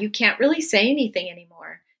 You can't really say anything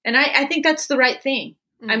anymore. And I think that's the right thing.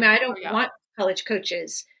 I don't want college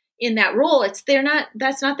coaches in that role.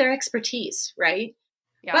 That's not their expertise. Right.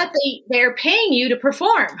 Yeah. But they're paying you to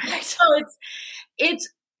perform. Right. So it's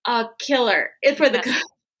a killer for the coach.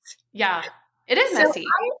 Yeah, it is messy.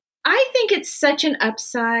 I think it's such an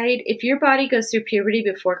upside if your body goes through puberty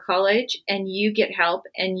before college and you get help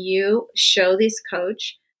and you show this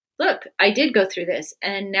coach, look, I did go through this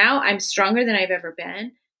and now I'm stronger than I've ever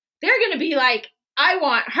been. They're going to be like, I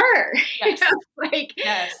want her. Yes.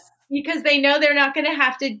 Yes. Because they know they're not going to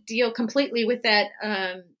have to deal completely with that,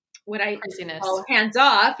 what I call hands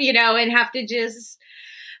off, and have to just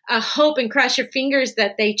hope and cross your fingers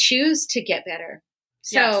that they choose to get better.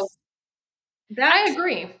 So I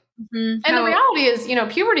agree. And the reality is,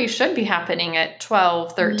 puberty should be happening at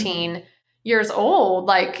 12, 13 years old.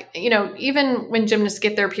 Like, even when gymnasts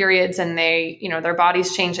get their periods and they, their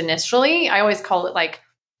bodies change initially, I always call it like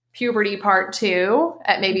puberty part 2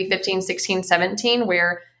 at maybe 15, 16, 17,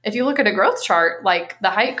 where if you look at a growth chart, like the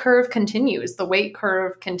height curve continues, the weight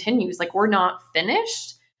curve continues, like we're not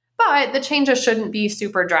finished, but the changes shouldn't be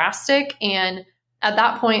super drastic. And at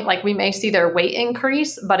that point, like we may see their weight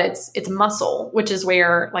increase, but it's muscle, which is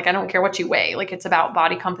where, like, I don't care what you weigh, like it's about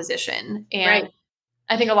body composition. And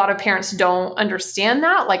I think a lot of parents don't understand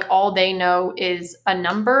that. Like all they know is a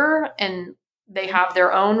number, and they have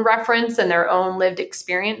their own reference and their own lived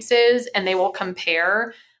experiences, and they will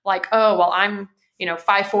compare like, oh, well, I'm,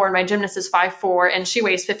 5'4" and my gymnast is 5'4" and she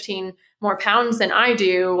weighs 15 more pounds than I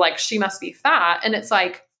do. Like she must be fat. And it's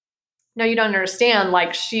like, no, you don't understand.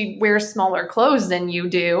 Like she wears smaller clothes than you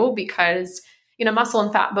do because, muscle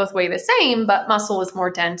and fat both weigh the same, but muscle is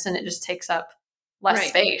more dense and it just takes up less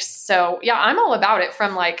space. So yeah, I'm all about it,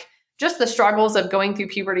 from like just the struggles of going through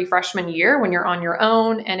puberty freshman year when you're on your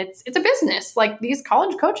own, and it's a business. Like these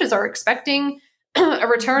college coaches are expecting a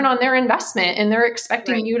return on their investment, and they're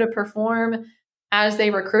expecting you to perform as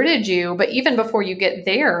they recruited you. But even before you get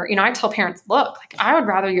there, I tell parents, look, like I would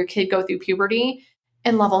rather your kid go through puberty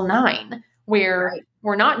in level 9, where Right.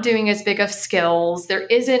 we're not doing as big of skills. There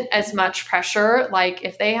isn't as much pressure. Like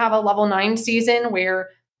if they have a level 9 season where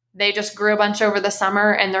they just grew a bunch over the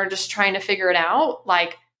summer and they're just trying to figure it out,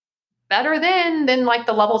 like better than like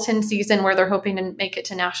the level 10 season where they're hoping to make it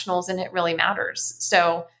to nationals and it really matters.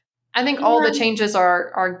 So I think all the changes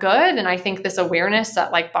are good. And I think this awareness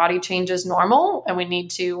that like body change is normal and we need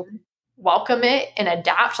to welcome it and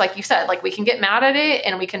adapt. Like you said, like we can get mad at it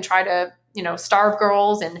and we can try to, starve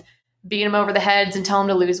girls and beat them over the heads and tell them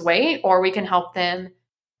to lose weight, or we can help them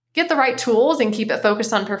get the right tools and keep it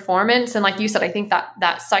focused on performance. And like you said, I think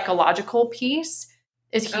that psychological piece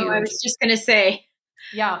is huge. Oh, I was just going to say,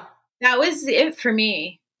 yeah, that was it for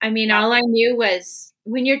me. I mean, all I knew was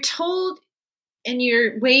when you're told, and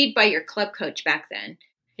you're weighed by your club coach back then,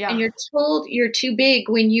 and you're told you're too big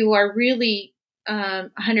when you are really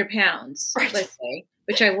 100 pounds, right, let's say,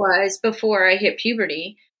 which I was before I hit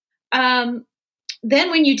puberty.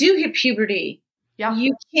 Then when you do hit puberty,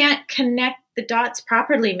 you can't connect the dots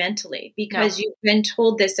properly mentally because you've been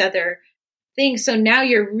told this other thing. So now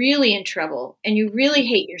you're really in trouble and you really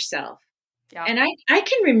hate yourself. Yeah. And I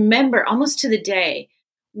can remember almost to the day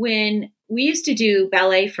when we used to do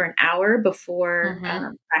ballet for an hour before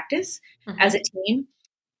practice as a team.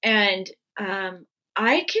 And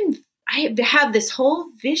I have this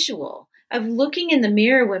whole visual of looking in the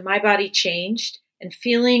mirror when my body changed and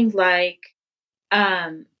feeling like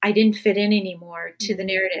I didn't fit in anymore to the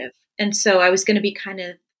narrative. And so I was going to be kind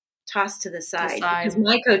of tossed to the side because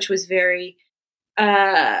my coach was very,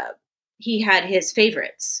 he had his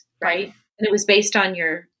favorites, right? And it was based on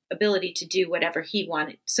your ability to do whatever he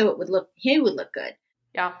wanted. So he would look good.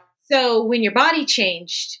 Yeah. So when your body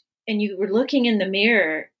changed and you were looking in the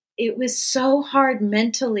mirror, it was so hard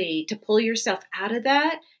mentally to pull yourself out of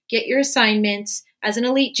that, get your assignments as an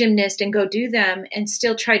elite gymnast and go do them and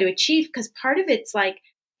still try to achieve. Because part of it's like,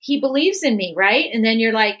 he believes in me, right? And then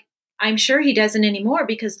you're like, I'm sure he doesn't anymore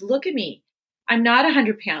because look at me. I'm not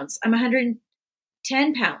 100 pounds. I'm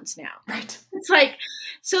 110 pounds now. Right. It's like,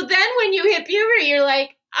 so then when you hit puberty, you're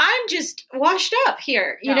like, I'm just washed up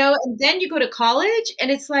here, you know, and then you go to college and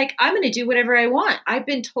it's like, I'm going to do whatever I want. I've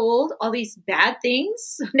been told all these bad things.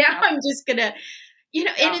 So now I'm just going to, and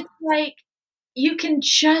it's like, you can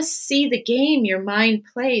just see the game your mind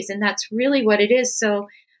plays. And that's really what it is. So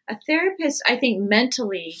a therapist, I think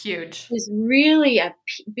mentally huge is really a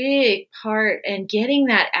big part in getting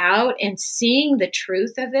that out and seeing the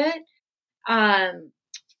truth of it. And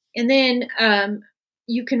then,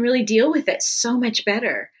 you can really deal with it so much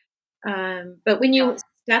better. But when you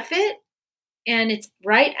stuff it and it's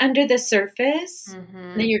right under the surface,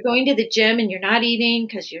 and then you're going to the gym and you're not eating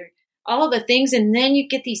because you're all the things, and then you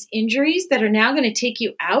get these injuries that are now going to take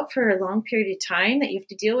you out for a long period of time that you have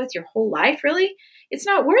to deal with your whole life, really, it's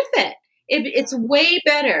not worth it. It's way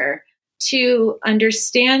better to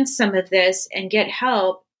understand some of this and get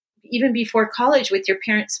help even before college with your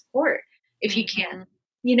parent support, if you can.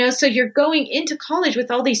 So you're going into college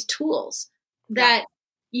with all these tools that,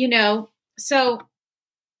 so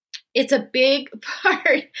it's a big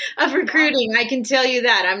part of recruiting. I can tell you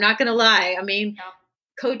that. I'm not going to lie. I mean,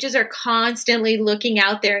 coaches are constantly looking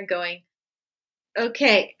out there and going,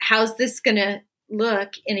 okay, how's this going to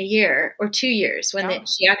look in a year or 2 years when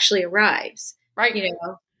she actually arrives? Right. Is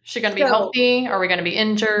she going to be healthy? Are we going to be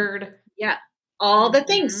injured? Yeah. All the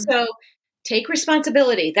things. So take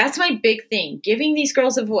responsibility. That's my big thing. Giving these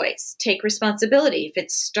girls a voice. Take responsibility. If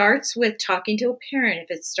it starts with talking to a parent, if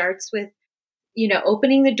it starts with,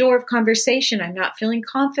 opening the door of conversation, I'm not feeling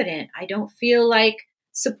confident. I don't feel like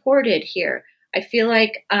supported here. I feel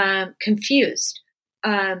like confused.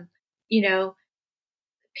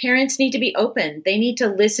 Parents need to be open. They need to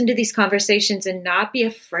listen to these conversations and not be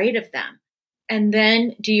afraid of them. And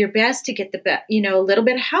then do your best to get a little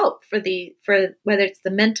bit of help for whether it's the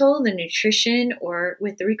mental, the nutrition, or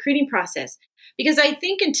with the recruiting process. Because I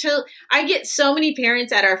think until I get so many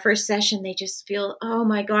parents at our first session, they just feel, oh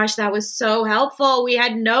my gosh, that was so helpful. We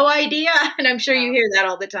had no idea. And I'm sure you hear that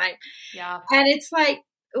all the time. Yeah. And it's like,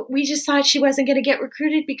 we just thought she wasn't going to get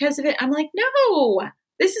recruited because of it. I'm like, no,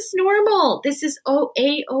 this is normal. This is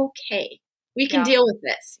okay. We can deal with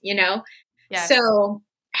this, Yes. So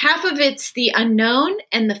half of it's the unknown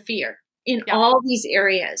and the fear in all these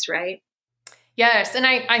areas, right? Yes. And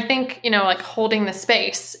I think, like holding the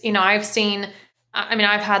space,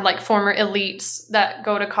 I've had like former elites that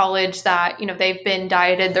go to college that, they've been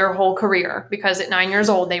dieted their whole career because at 9 years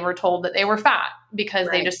old, they were told that they were fat because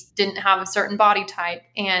they just didn't have a certain body type.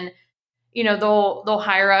 And, they'll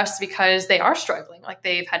hire us because they are struggling. Like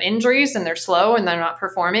they've had injuries and they're slow and they're not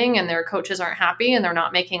performing and their coaches aren't happy and they're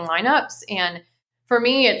not making lineups. And for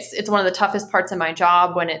me, it's one of the toughest parts of my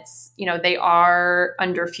job when it's, they are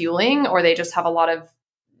under fueling or they just have a lot of,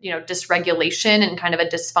 dysregulation and kind of a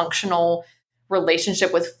dysfunctional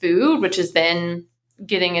relationship with food, which is then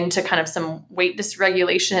getting into kind of some weight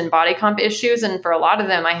dysregulation and body comp issues. And for a lot of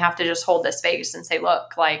them, I have to just hold this space and say,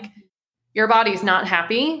 look, like your body's not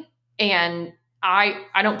happy. And I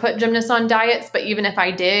don't put gymnasts on diets, but even if I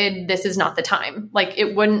did, this is not the time. Like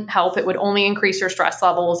it wouldn't help. It would only increase your stress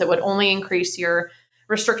levels. It would only increase your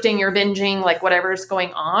restricting, your binging, like whatever's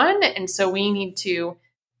going on. And so we need to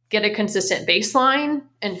get a consistent baseline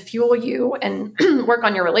and fuel you and work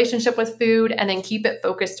on your relationship with food and then keep it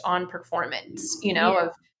focused on performance, of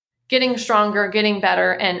getting stronger, getting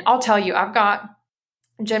better. And I'll tell you, I've got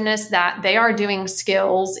gymnasts that they are doing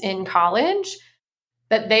skills in college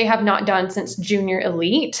that they have not done since junior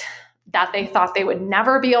elite that they thought they would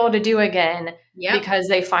never be able to do again because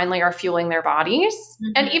they finally are fueling their bodies.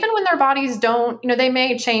 Mm-hmm. And even when their bodies don't, they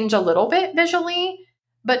may change a little bit visually,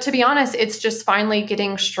 but to be honest, it's just finally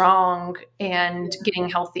getting strong and getting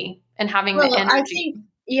healthy and having the energy. I think,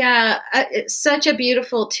 it's such a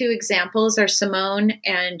beautiful two examples are Simone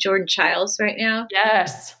and Jordan Childs right now.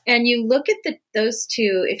 Yes. And you look at those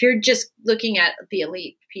two, if you're just looking at the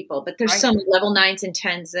elite people, but there's some level 9s and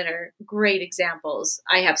 10s that are great examples.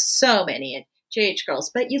 I have so many at JH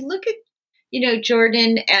Girls, but you look at,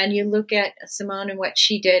 Jordan and you look at Simone and what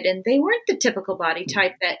she did, and they weren't the typical body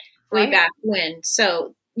type that way back when.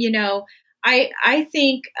 So, I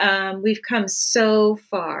think we've come so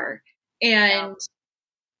far. And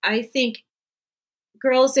I think,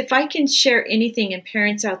 girls, if I can share anything, and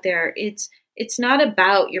parents out there, it's not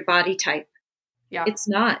about your body type. Yeah. It's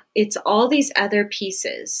not. It's all these other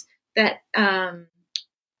pieces that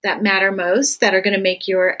matter most, that are going to make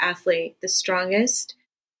your athlete the strongest,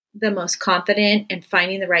 the most confident, and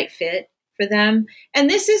finding the right fit for them. And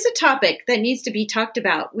this is a topic that needs to be talked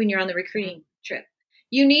about when you're on the recruiting trip.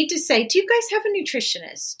 You need to say, do you guys have a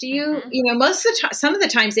nutritionist? Do you, most of the time, some of the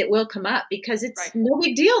times it will come up because it's no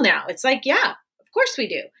big deal now. It's like, yeah, of course we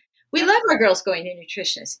do. We love our girls going to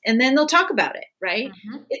nutritionists, and then they'll talk about it, right?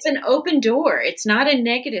 Mm-hmm. It's an open door. It's not a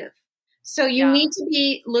negative. So you need to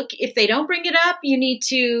if they don't bring it up, you need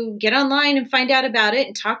to get online and find out about it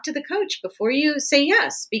and talk to the coach before you say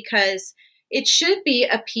yes, because it should be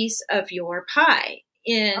a piece of your pie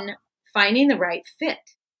in finding the right fit.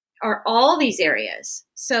 Are all these areas.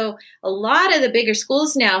 So a lot of the bigger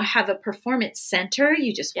schools now have a performance center.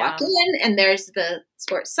 You just walk in and there's the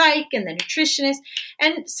sports psych and the nutritionist.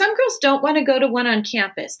 And some girls don't want to go to one on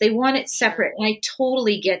campus. They want it separate. And I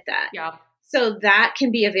totally get that. Yeah. So that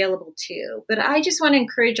can be available too. But I just want to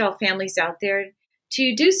encourage all families out there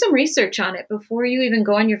to do some research on it before you even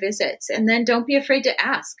go on your visits. And then don't be afraid to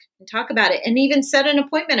ask and talk about it, and even set an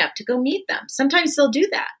appointment up to go meet them. Sometimes they'll do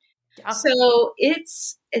that. Yeah. So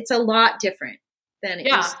it's a lot different than it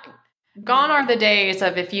used to be. Gone are the days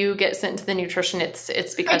of if you get sent to the nutrition, it's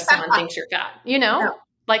because someone thinks you're fat,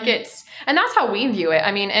 like and that's how we view it.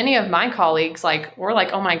 I mean, any of my colleagues, we're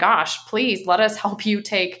like, oh my gosh, please let us help you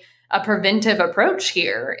take a preventive approach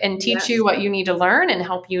here and teach you what you need to learn and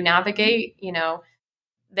help you navigate.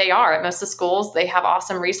 They are at most of the schools, they have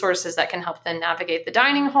awesome resources that can help them navigate the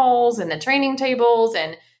dining halls and the training tables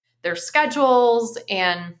and their schedules,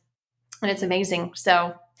 and it's amazing.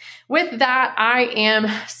 So with that, I am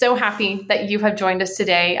so happy that you have joined us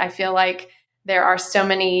today. I feel like there are so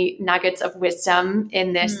many nuggets of wisdom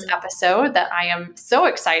in this episode that I am so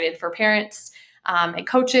excited for parents and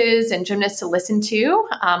coaches and gymnasts to listen to.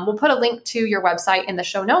 We'll put a link to your website in the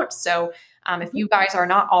show notes. So if you guys are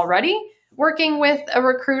not already working with a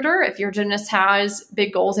recruiter, if your gymnast has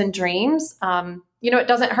big goals and dreams, it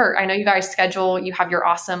doesn't hurt. I know you guys you have your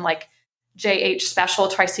awesome JH special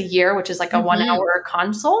twice a year, which is a 1 hour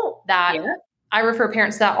consult that I refer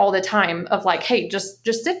parents to that all the time of hey, just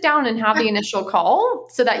sit down and have the initial call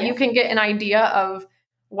so that you can get an idea of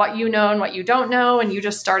what you know and what you don't know. And you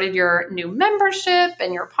just started your new membership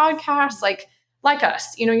and your podcast, like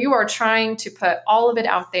us, you are trying to put all of it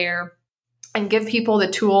out there and give people the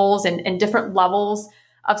tools and different levels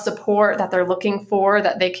of support that they're looking for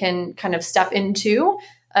that they can kind of step into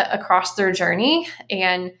across their journey.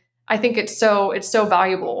 And I think it's so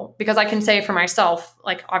valuable because I can say for myself,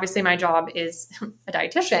 obviously my job is a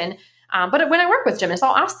dietitian, but when I work with gymnasts,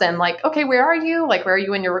 I'll ask them okay, where are you? Where are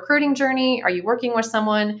you in your recruiting journey? Are you working with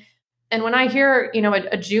someone? And when I hear,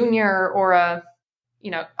 a junior or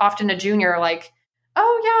often a junior,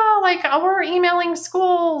 oh yeah, we're emailing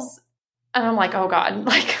schools. And I'm like, oh God,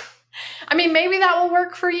 I mean, maybe that will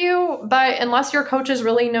work for you, but unless your coaches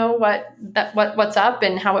really know what's up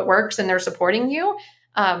and how it works and they're supporting you,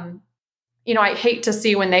 I hate to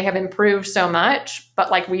see when they have improved so much, but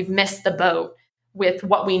like we've missed the boat with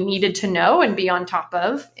what we needed to know and be on top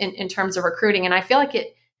of in terms of recruiting. And I feel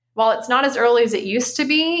like while it's not as early as it used to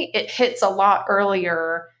be, it hits a lot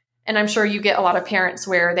earlier. And I'm sure you get a lot of parents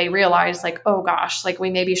where they realize like, oh gosh, like we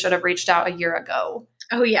maybe should have reached out a year ago.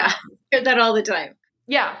 Oh yeah. Hear that all the time.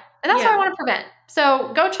 Yeah. And that's what I want to prevent.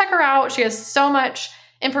 So go check her out. She has so much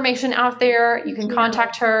information out there. You can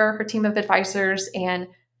contact her team of advisors, and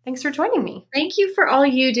thanks for joining me. Thank you for all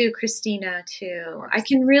you do, Christina, too. I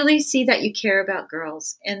can really see that you care about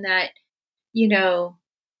girls and that, you're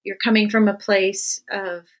coming from a place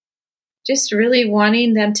of just really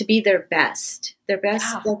wanting them to be their best that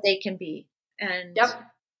they can be. And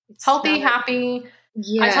healthy, happy.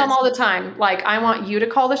 Yes. I tell them all the time, like, I want you to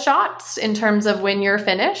call the shots in terms of when you're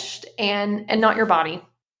finished and not your body.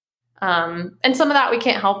 And some of that we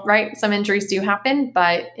can't help, right? Some injuries do happen,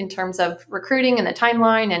 but in terms of recruiting and the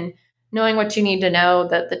timeline and knowing what you need to know,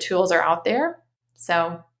 that the tools are out there.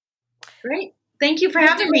 So great. Thank you for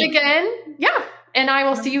having me again. Yeah. And I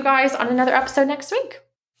will see you guys on another episode next week.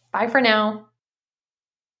 Bye for now.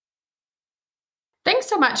 Thanks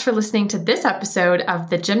so much for listening to this episode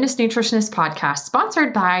of the Gymnast Nutritionist Podcast,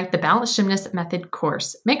 sponsored by the Balanced Gymnast Method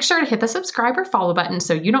course. Make sure to hit the subscribe or follow button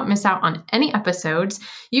so you don't miss out on any episodes.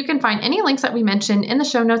 You can find any links that we mentioned in the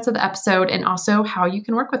show notes of the episode and also how you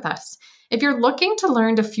can work with us. If you're looking to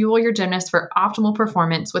learn to fuel your gymnast for optimal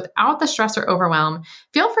performance without the stress or overwhelm,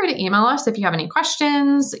 feel free to email us if you have any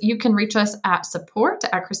questions. You can reach us at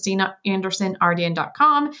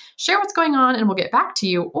support@ChristinaAndersonRDN.com. Share what's going on and we'll get back to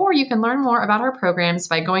you. Or you can learn more about our programs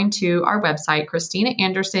by going to our website,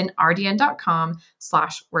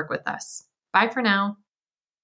 ChristinaAndersonRDN.com/work with us. Bye for now.